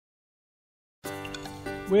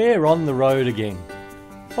We're on the road again.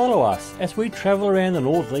 Follow us as we travel around the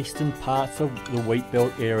northeastern parts of the wheat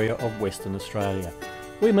belt area of Western Australia.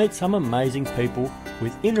 We meet some amazing people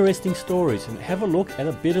with interesting stories and have a look at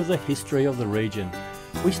a bit of the history of the region.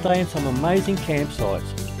 We stay in some amazing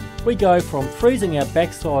campsites. We go from freezing our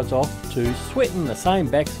backsides off to sweating the same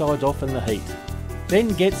backsides off in the heat, then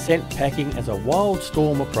get sent packing as a wild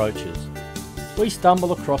storm approaches. We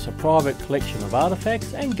stumble across a private collection of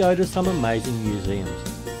artefacts and go to some amazing museums.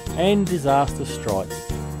 And disaster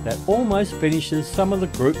strikes. That almost finishes some of the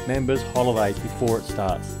group members' holidays before it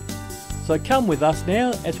starts. So come with us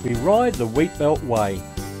now as we ride the Wheat Belt Way.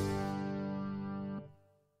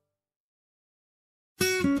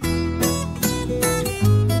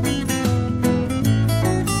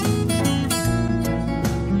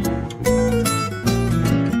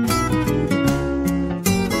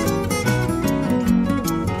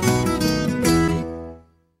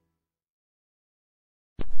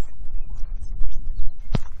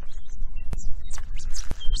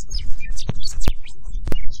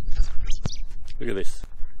 Look at this.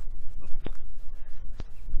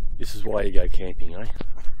 This is why you go camping, eh?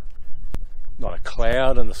 Not a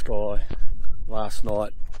cloud in the sky. Last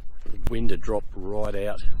night the wind had dropped right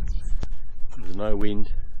out. There's no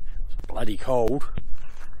wind. It's bloody cold.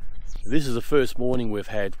 This is the first morning we've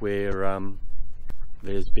had where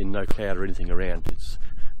there's been no cloud or anything around. It's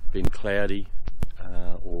been cloudy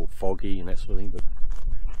or foggy and that sort of thing, but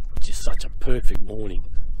it's just such a perfect morning.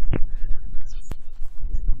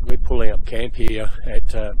 We're pulling up camp here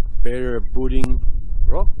at Budding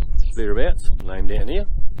Rock, thereabouts, named down here.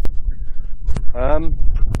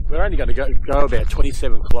 We're only going to go about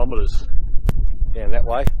 27 kilometres down that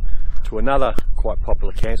way to another quite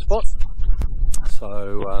popular camp spot.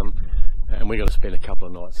 So, and we're going to spend a couple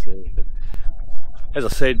of nights there. But as I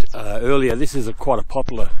said earlier, this is quite a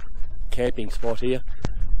popular camping spot here,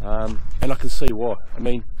 and I can see why. I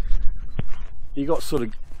mean, you got sort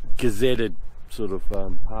of gazetted sort of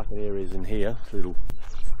parking areas in here, little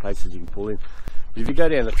places you can pull in. But if you go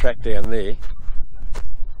down the track down there,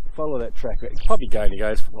 follow that track, it's probably going to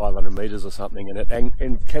go 500 metres or something, and it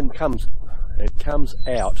comes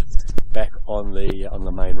out back on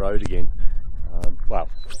the main road again. Well,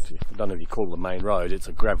 I don't know if you call it the main road, it's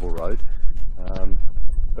a gravel road.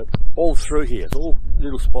 But all through here, it's all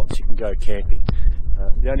little spots you can go camping.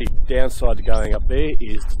 The only downside to going up there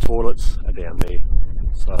is the toilets are down there.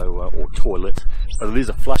 So, or toilet, but it is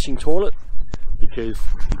a flushing toilet because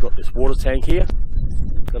you've got this water tank here.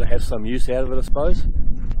 Got to have some use out of it, I suppose.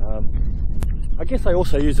 I guess they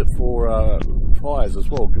also use it for fires as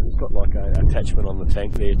well, because it's got like an attachment on the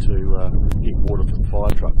tank there to get water for the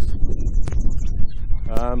fire trucks.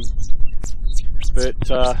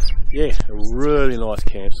 Yeah, a really nice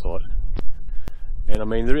campsite. And I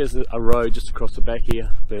mean, there is a road just across the back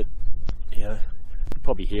here, but you know, you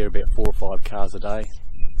probably hear about 4 or 5 cars a day.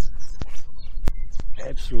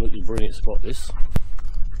 Absolutely brilliant spot this.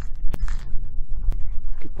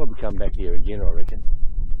 Could probably come back here again, I reckon.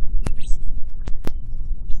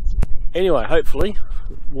 Anyway, hopefully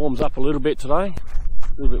it warms up a little bit today,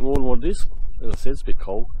 a little bit more than what it is. As I said, it's a bit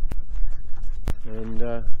cold, and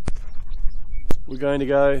we're going to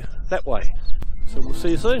go that way. So we'll see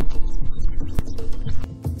you soon.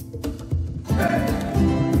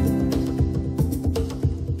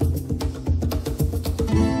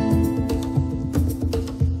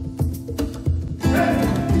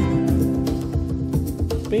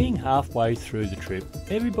 Being halfway through the trip,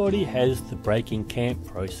 everybody has the breaking camp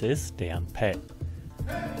process down pat.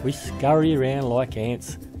 We scurry around like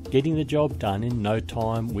ants, getting the job done in no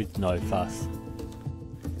time with no fuss.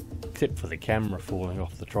 Except for the camera falling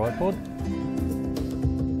off the tripod.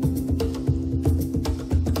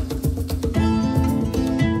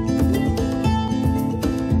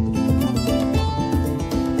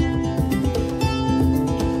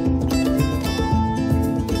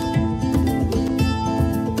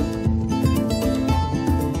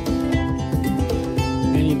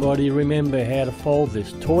 Anybody remember how to fold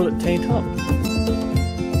this toilet tent up?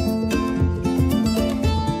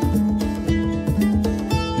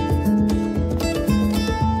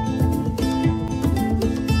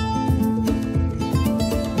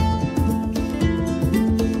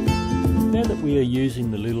 Now that we are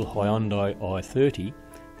using the little Hyundai i30,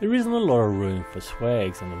 there isn't a lot of room for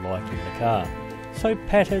swags and the like in the car, so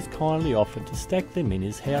Pat has kindly offered to stack them in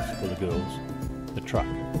his house for the girls, the truck.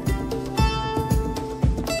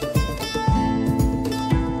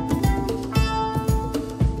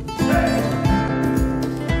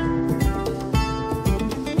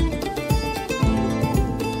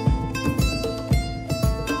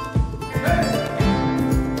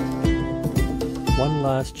 One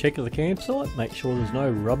one last check of the campsite, make sure there's no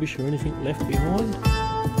rubbish or anything left behind.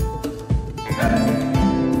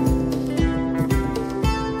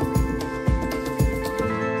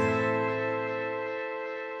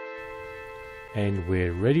 And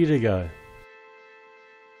we're ready to go.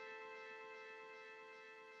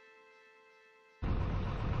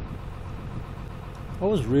 I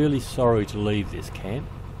was really sorry to leave this camp,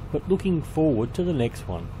 but looking forward to the next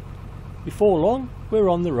one. Before long, we're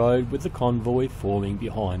on the road with the convoy forming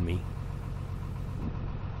behind me.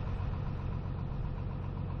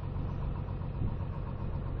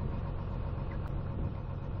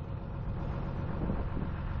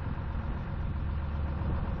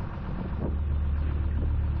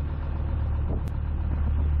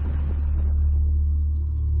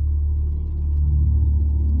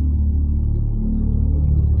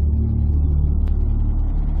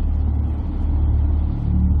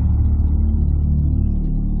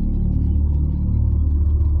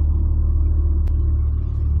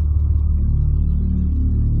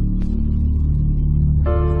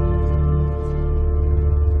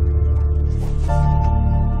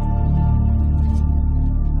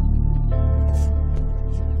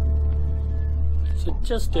 So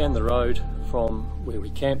just down the road from where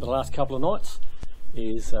we camped the last couple of nights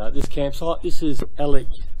is this campsite. This is Alec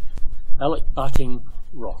Butting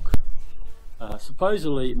Rock.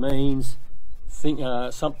 Supposedly it means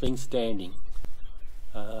something standing,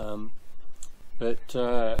 but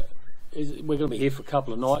we're going to be here for a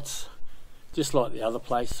couple of nights. Just like the other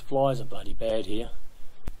place, flies are bloody bad here,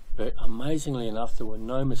 but amazingly enough there were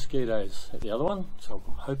no mosquitoes at the other one, so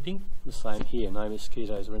I'm hoping the same here, no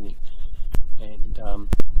mosquitoes or anything. And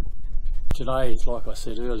today is, like I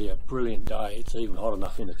said earlier, a brilliant day. It's even hot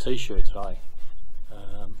enough in a t-shirt today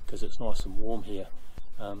because it's nice and warm here.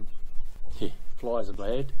 Yeah, flies are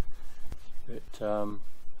bad, but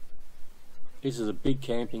this is a big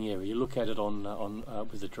camping area. You look at it on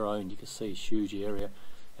with a drone, you can see a huge area,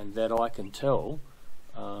 and that I can tell,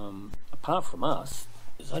 apart from us,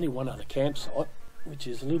 there's only one other campsite, which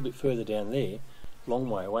is a little bit further down there, long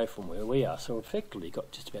way away from where we are, so effectively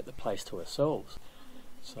got just about the place to ourselves.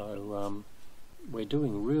 So we're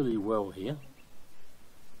doing really well here.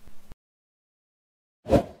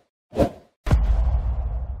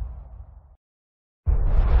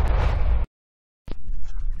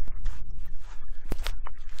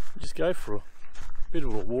 Just go for a bit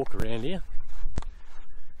of a walk around here,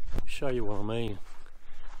 show you what I mean.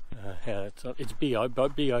 How it's big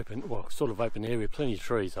open, well, sort of open area, plenty of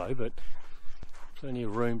trees though, but plenty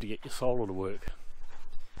of room to get your solar to work.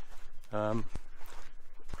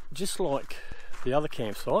 Just like the other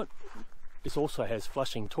campsite, this also has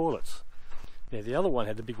flushing toilets. Now the other one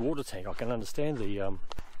had the big water tank. I can understand the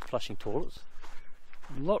flushing toilets.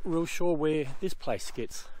 I'm not real sure where this place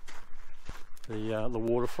gets the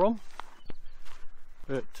water from,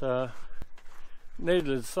 but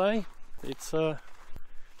needless to say, it's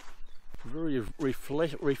very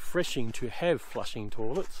refreshing to have flushing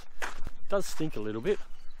toilets. It does stink a little bit,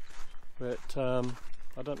 but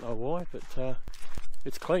I don't know why, but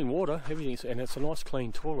it's clean water, everything's, and it's a nice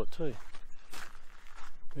clean toilet too.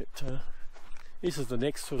 But this is the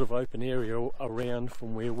next sort of open area around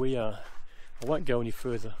from where we are. I won't go any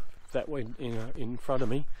further that way in front of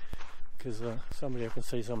me, because I can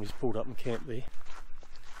see somebody's pulled up and camped there.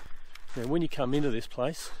 Now when you come into this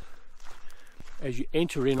place, as you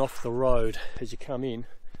enter in off the road, as you come in,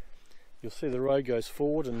 you'll see the road goes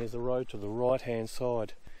forward and there's a road to the right hand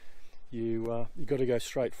side. You've got to go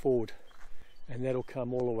straight forward, and that'll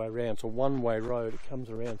come all the way around. It's a one-way road. It comes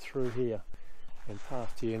around through here and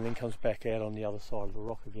past here and then comes back out on the other side of the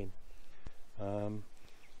rock again. And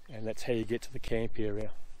that's how you get to the camp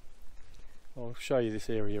area. I'll show you this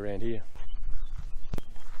area around here.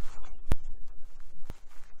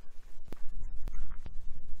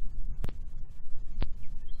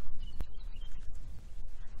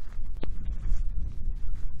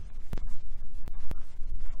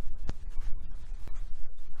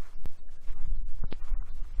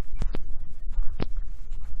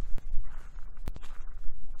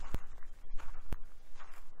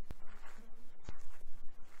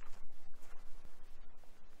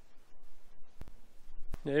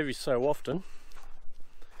 Now every so often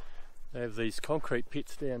they have these concrete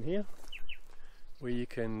pits down here where you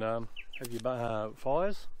can have your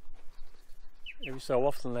fires. Every so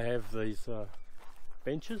often they have these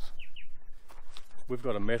benches. We've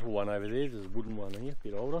got a metal one over there, there's a wooden one here, a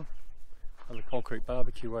bit older. Another concrete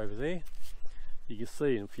barbecue over there. You can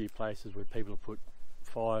see in a few places where people have put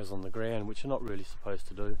fires on the ground, which are not really supposed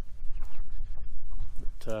to do.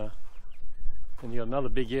 But and you've got another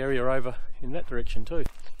big area over in that direction too.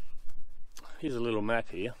 here's a little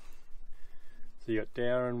map here. So you got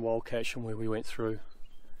Darren, Wildcatcham where we went through,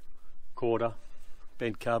 Quarter,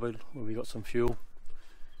 Bed Cupboard where we got some fuel,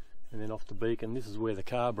 and then off to Beacon. This is where the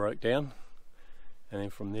car broke down, and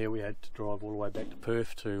then from there we had to drive all the way back to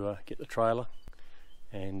Perth to get the trailer,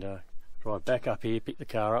 and drive back up here, pick the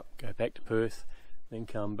car up, go back to Perth, then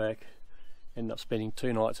come back. Ended up spending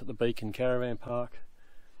 2 nights at the Beacon Caravan Park,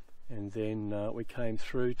 and then we came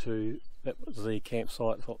through to, that was the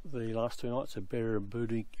campsite for the last 2 nights, a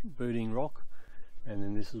Booting Rock, and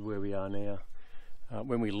then this is where we are now.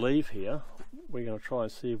 When we leave here, we're going to try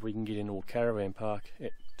and see if we can get into a caravan park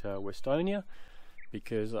at Westonia,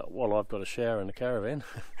 because while I've got a shower in the caravan,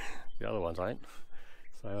 the other ones ain't,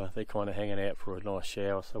 so they're kind of hanging out for a nice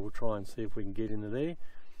shower, so we'll try and see if we can get into there.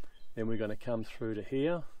 Then we're going to come through to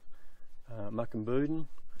here, Muckenbooden.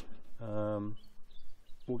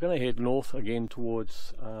 We're going to head north again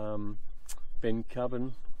towards Ben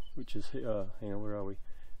Cupboard, which is hang on, where are we?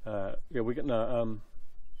 Yeah, we're getting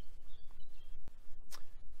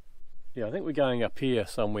yeah, I think we're going up here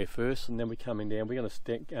somewhere first, and then we're coming down. We're going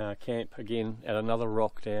to camp again at another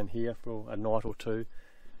rock down here for a night or two.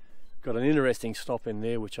 Got an interesting stop in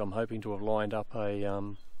there, which I'm hoping to have lined up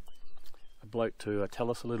a bloke to tell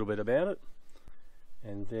us a little bit about it,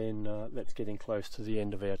 and then that's getting close to the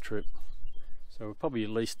end of our trip. So we're probably at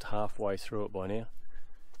least halfway through it by now.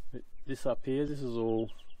 This up here, this is all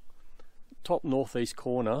top northeast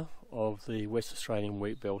corner of the West Australian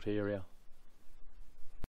wheat belt area.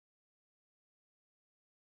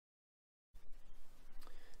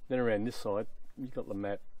 Then around this side, you've got the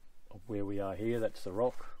map of where we are here. That's the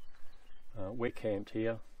rock. We're camped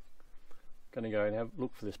here. Going to go and have a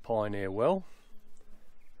look for this pioneer well.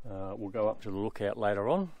 We'll go up to the lookout later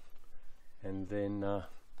on, and then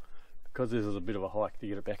because this is a bit of a hike to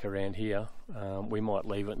get it back around here, we might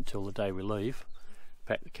leave it until the day we leave,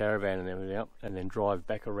 pack the caravan and everything up, and then drive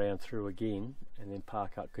back around through again, and then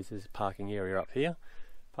park up, because there's a parking area up here.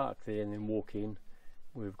 Park there and then walk in.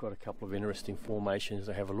 We've got a couple of interesting formations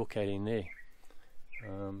to have a look at in there,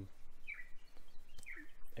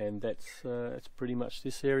 and that's pretty much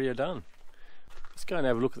this area done. Let's go and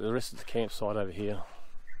have a look at the rest of the campsite over here.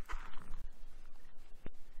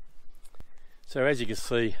 So as you can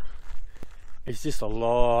see, it's just a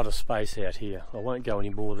lot of space out here. I won't go any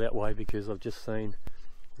more that way because I've just seen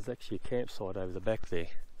there's actually a campsite over the back there,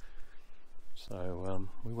 so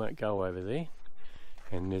we won't go over there.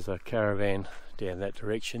 And there's a caravan down that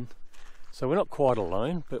direction, so we're not quite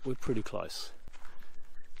alone, but we're pretty close.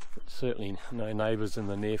 But certainly no neighbours in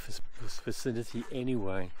the near vicinity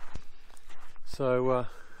anyway. So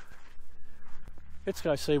let's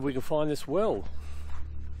go see if we can find this well.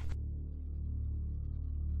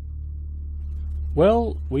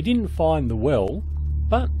 Well, we didn't find the well,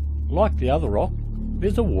 but like the other rock,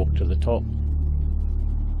 there's a walk to the top.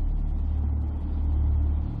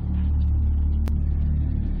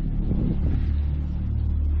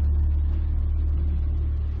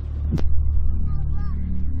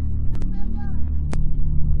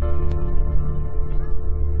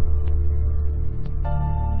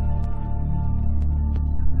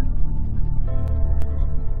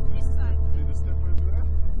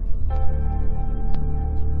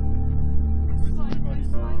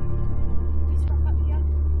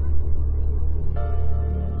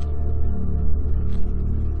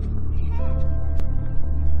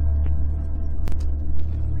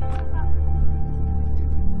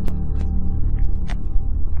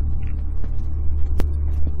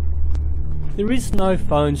 There is no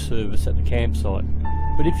phone service at the campsite,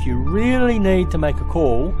 but if you really need to make a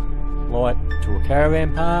call, like to a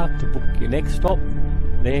caravan park to book your next stop,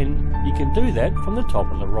 then you can do that from the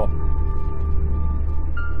top of the rock.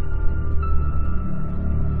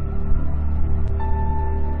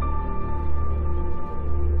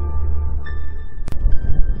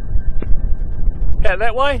 Out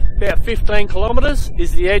that way, about 15 kilometres,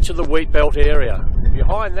 is the edge of the wheat belt area.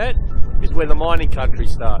 Behind that is where the mining country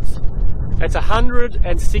starts. That's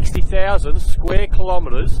 160,000 square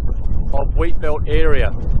kilometres of wheat belt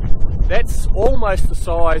area. That's almost the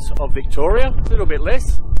size of Victoria, a little bit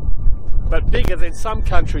less, but bigger than some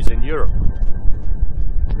countries in Europe.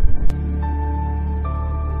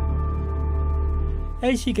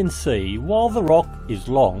 As you can see, while the rock is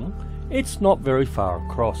long, it's not very far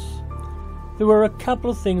across. There were a couple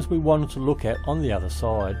of things we wanted to look at on the other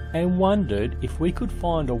side, and wondered if we could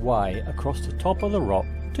find a way across the top of the rock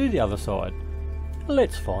to the other side.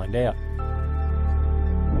 Let's find out.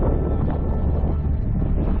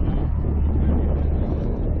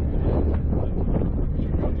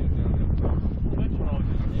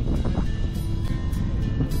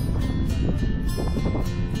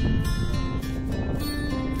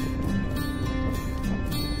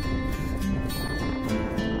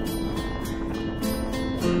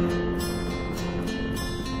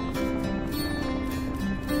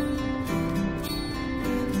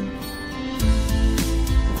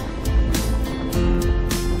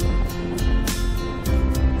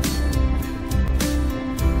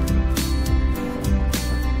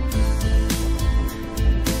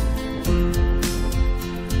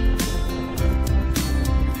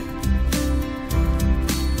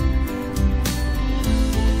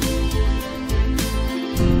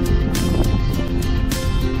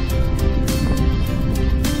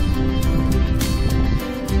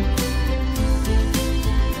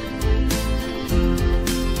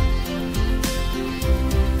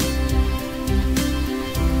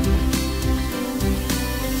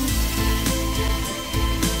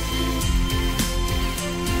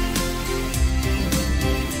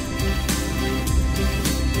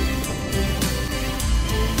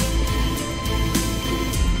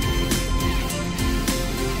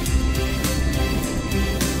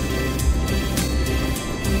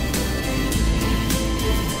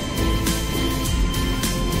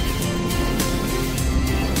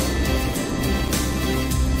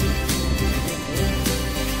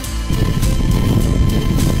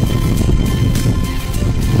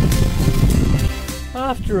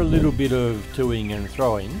 little bit of toing and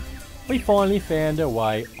throwing, we finally found our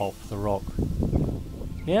way off the rock.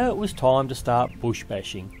 Now it was time to start bush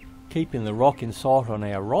bashing, keeping the rock in sight on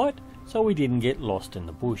our right so we didn't get lost in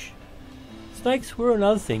the bush. Snakes were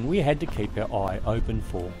another thing we had to keep our eye open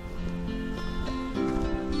for.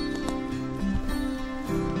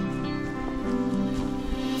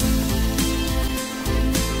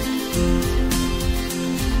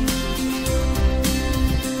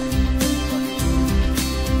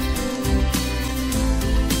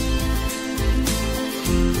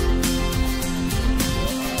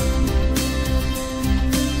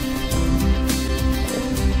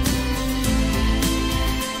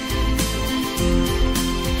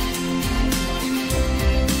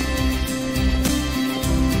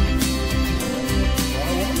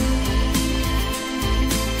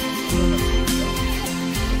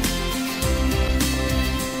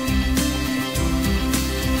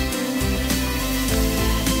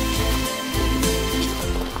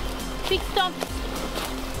 Big stomp.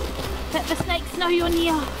 Let the snakes know you're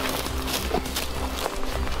near.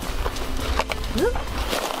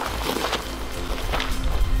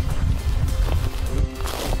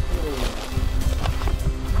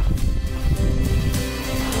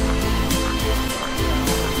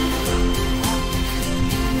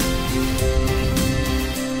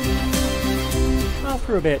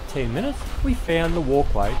 After about 10 minutes, we found the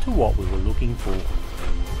walkway to what we were looking for.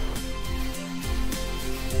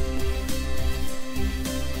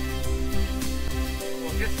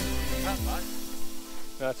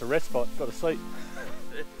 No, it's a rest spot, got a seat.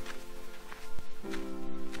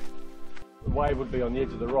 The wave would be on the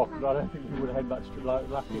edge of the rock, but I don't think we would have had much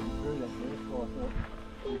luck getting through that there, so I thought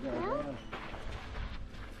we'd go around.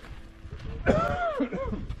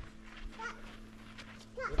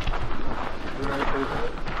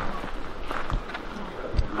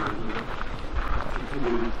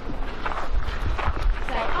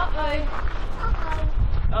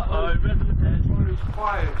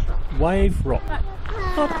 Wave rock.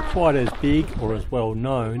 Not quite as big or as well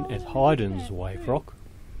known as Haydn's wave rock.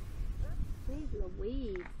 These are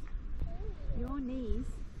weeds. Your knees.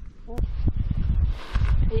 Are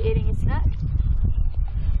you eating a snack?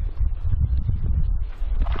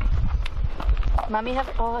 Mummy have.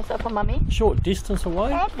 Oh, is that for Mummy? A short distance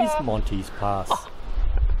away is Monty's Pass.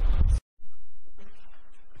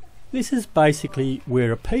 This is basically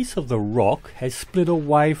where a piece of the rock has split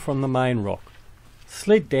away from the main rock,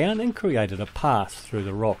 slid down and created a pass through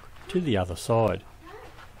the rock to the other side.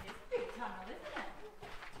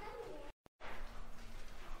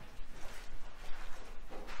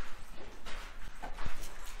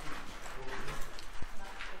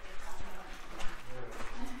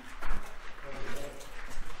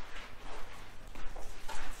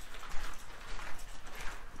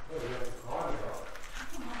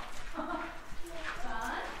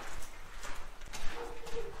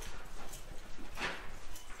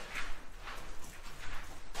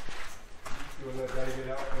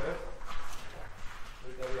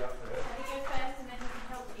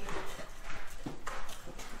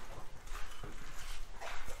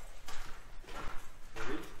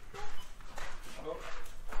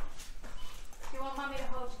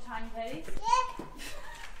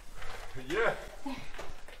 Yeah.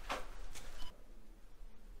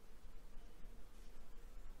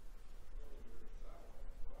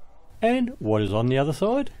 And what is on the other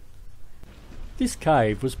side? This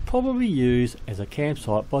cave was probably used as a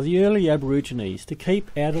campsite by the early Aborigines to keep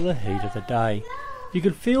out of the heat of the day. You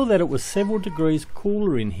could feel that it was several degrees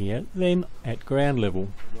cooler in here than at ground level.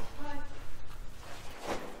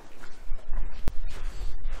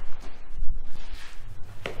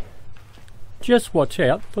 Just watch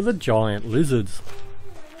out for the giant lizards.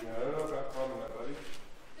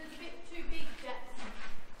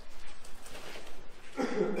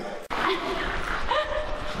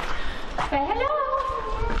 Say hello.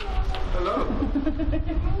 Hello.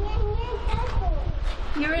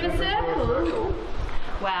 You're in a circle.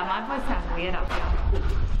 Wow, my voice sounds weird up here.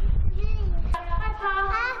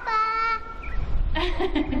 Hi, Pa.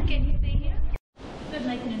 Can you see him? Let's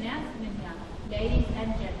make an announcement now. Ladies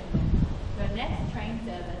and gentlemen, the next train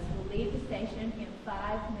service will leave the station in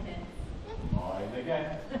 5 minutes.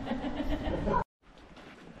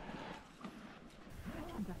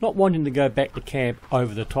 Not wanting to go back to camp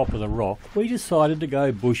over the top of the rock, we decided to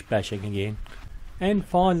go bush bashing again and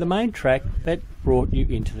find the main track that brought you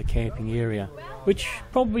into the camping area, which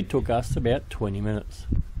probably took us about 20 minutes.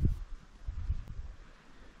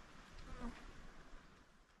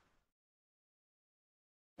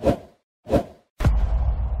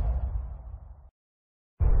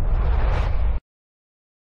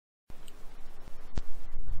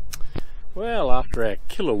 Well, after our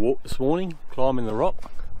killer walk this morning, climbing the rock,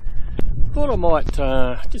 thought I might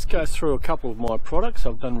just go through a couple of my products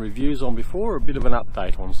I've done reviews on before, a bit of an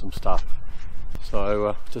update on some stuff.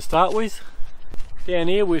 So to start with, down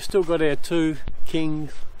here we've still got our two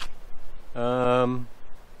Kings solar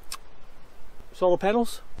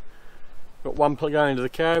panels. Got one going to the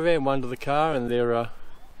caravan, one to the car, and they're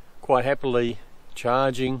quite happily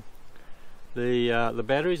charging the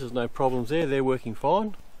batteries. There's no problems there, they're working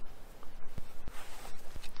fine.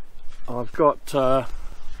 I've got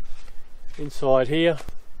inside here,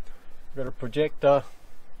 I've got a projector,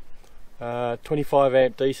 25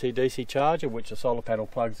 amp DC charger which the solar panel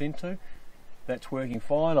plugs into. That's working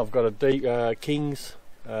fine. I've got a Kings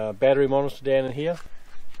battery monitor down in here,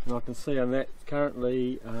 and I can see on that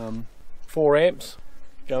currently 4 amps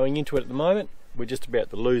going into it at the moment. We're just about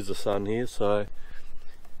to lose the sun here, so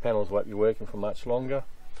panels won't be working for much longer.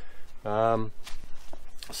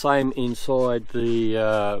 Same inside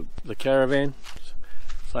the caravan,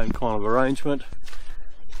 same kind of arrangement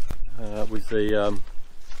with the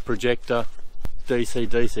projector,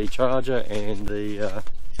 DC charger, and the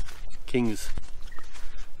Kings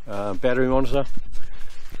battery monitor.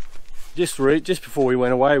 Just before we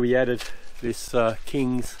went away, we added this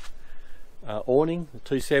Kings awning, the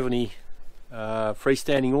 270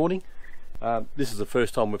 freestanding awning. This is the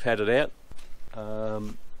first time we've had it out.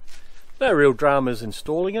 No real dramas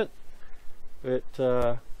installing it, but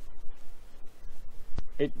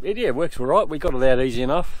it works all right. We got it out easy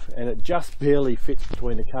enough, and it just barely fits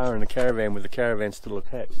between the car and the caravan, with the caravan still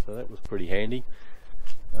attached, so that was pretty handy.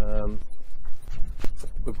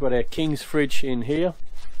 We've got our Kings fridge in here,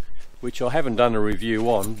 which I haven't done a review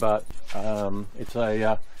on, but it's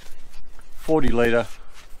a 40 litre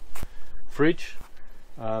fridge.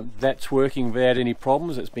 That's working without any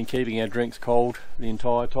problems. It's been keeping our drinks cold the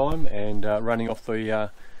entire time, and running off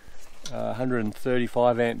the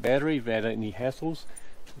 135 amp battery without any hassles.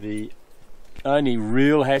 The only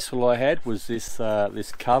real hassle I had was this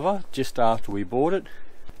this cover just after we bought it.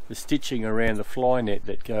 The stitching around the fly net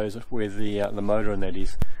that goes where the motor and that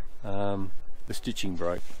is, the stitching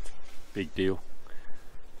broke. Big deal.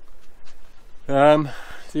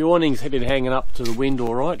 The awnings have been hanging up to the wind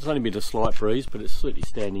all right. It's only been a slight breeze, but it's certainly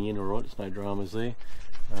standing in all right. There's no dramas there.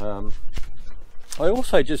 I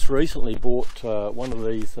also just recently bought one of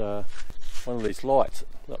these lights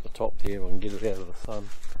up the top there. I can get it out of the sun.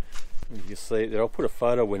 You can see it there. I'll put a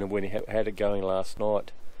photo in when he had it going last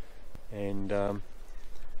night, and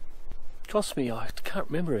cost me, I can't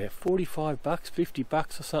remember, about 45 bucks, 50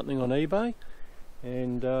 bucks or something on eBay,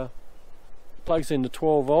 and plugs into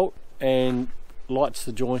 12 volt and lights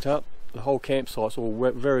the joint up. The whole campsite's all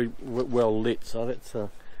very well lit, so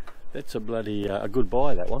that's a bloody a good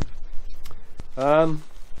buy, that one.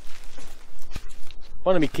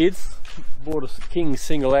 One of my kids bought a King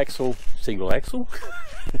single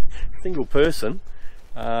person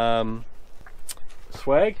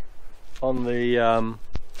swag on the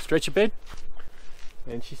stretcher bed,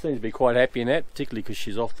 and she seems to be quite happy in that, particularly because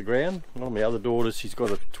she's off the ground. One of my other daughters, she's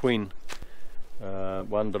got a twin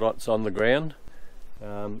one, but it's on the ground.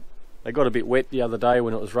 They got a bit wet the other day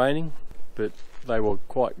when it was raining, but they were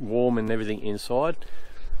quite warm and everything inside.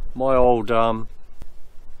 My old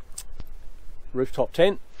rooftop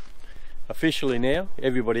tent, officially now,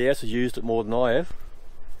 everybody else has used it more than I have,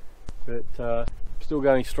 but still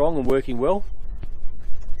going strong and working well.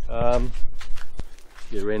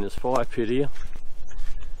 Get around this fire pit here.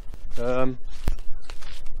 Another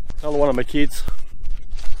one of my kids,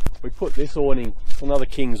 we put this awning, it's another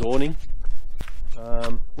Kings awning.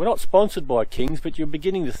 We're not sponsored by Kings, but you're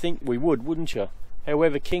beginning to think we would, wouldn't you?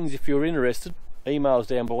 However, Kings, if you're interested, emails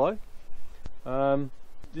down below.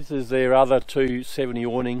 This is their other 270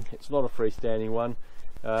 awning. It's not a freestanding one.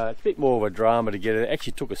 It's a bit more of a drama to get it. It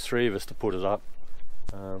actually took us 3 of us to put it up,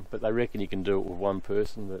 but they reckon you can do it with 1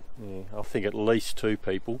 person, but yeah, I think at least 2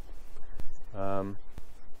 people.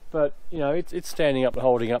 But you know, it's standing up and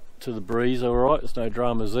holding up to the breeze all right. There's no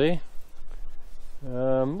dramas there.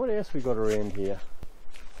 What else we got around here?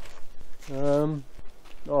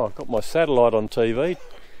 Oh, I've got my satellite on TV.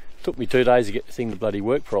 Took me 2 days to get the thing to bloody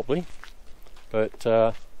work properly,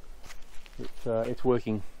 but it's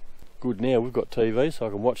working good now. We've got TV, so I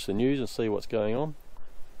can watch the news and see what's going on.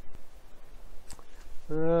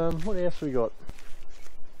 What else we got?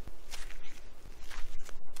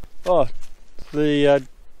 Oh, the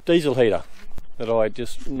diesel heater that I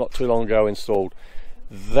just not too long ago installed.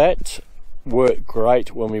 That worked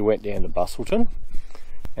great when we went down to Bustleton,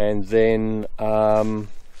 and then a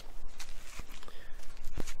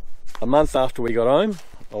month after we got home,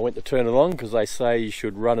 I went to turn it on because they say you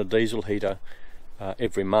should run a diesel heater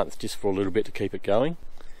every month just for a little bit to keep it going,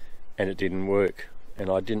 and it didn't work. And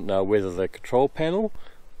I didn't know whether the control panel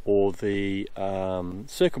or the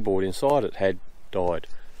circuit board inside it had died.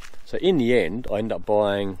 So in the end I ended up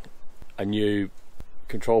buying a new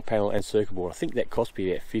control panel and circuit board. I think that cost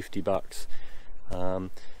me about $50.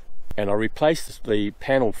 And I replaced the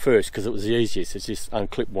panel first because it was the easiest. It's just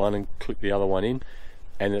unclip one and clip the other one in,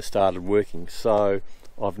 and it started working. So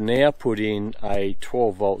I've now put in a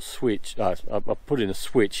 12-volt switch. I put in a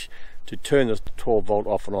switch to turn the 12-volt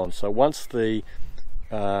off and on. So once the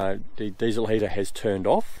diesel heater has turned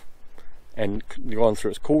off and gone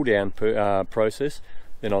through its cool down process,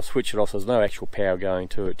 then I'll switch it off so there's no actual power going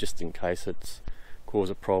to it, just in case it's cause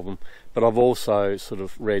a problem. But I've also sort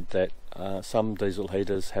of read that some diesel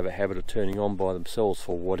heaters have a habit of turning on by themselves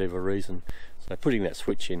for whatever reason, so putting that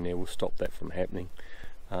switch in there will stop that from happening.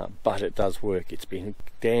 But it does work. It's been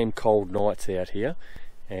damn cold nights out here,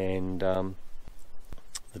 and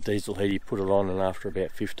the diesel heater, you put it on, and after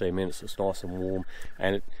about 15 minutes it's nice and warm.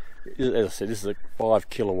 And as I said, this is a 5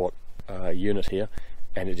 kilowatt unit here,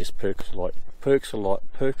 and it just percolates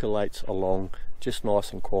along just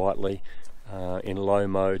nice and quietly in low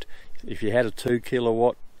mode. If you had a 2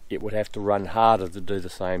 kilowatt, it would have to run harder to do the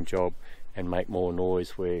same job and make more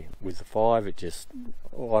noise, where with the 5 it just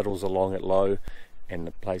idles along at low and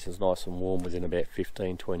the place is nice and warm within about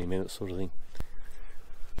 15-20 minutes sort of thing.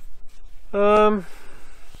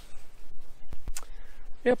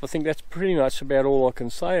 Yep, I think that's pretty much about all I can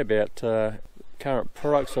say about current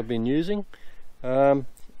products I've been using. We're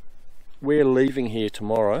leaving here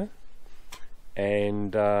tomorrow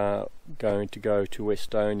and going to go to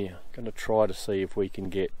Estonia. Going to try to see if we can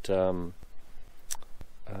get a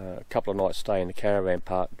couple of nights stay in the caravan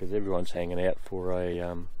park, because everyone's hanging out for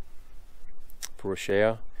a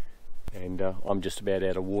shower, and I'm just about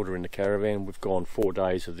out of water in the caravan. We've gone 4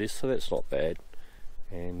 days of this, so that's not bad.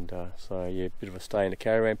 And so yeah, a bit of a stay in the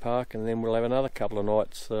caravan park, and then we'll have another couple of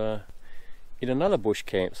nights in another bush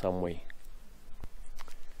camp somewhere.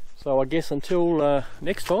 So I guess until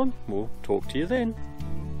next time, we'll talk to you then.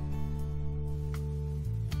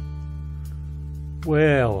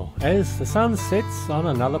 Well, as the sun sets on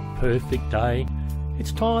another perfect day,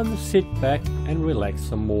 it's time to sit back and relax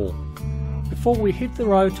some more before we hit the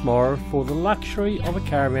road tomorrow for the luxury of a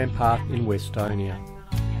caravan park in Westonia.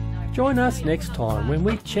 Join us next time when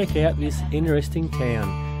we check out this interesting town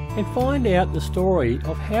and find out the story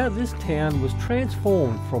of how this town was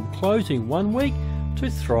transformed from closing one week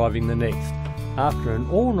to thriving the next after an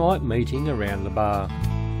all-night meeting around the bar.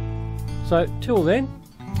 So till then,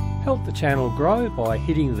 help the channel grow by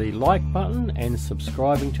hitting the like button and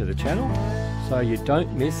subscribing to the channel so you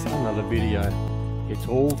don't miss another video. It's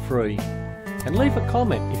all free. And leave a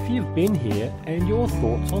comment if you've been here and your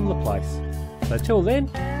thoughts on the place. So till then,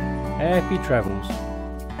 happy travels.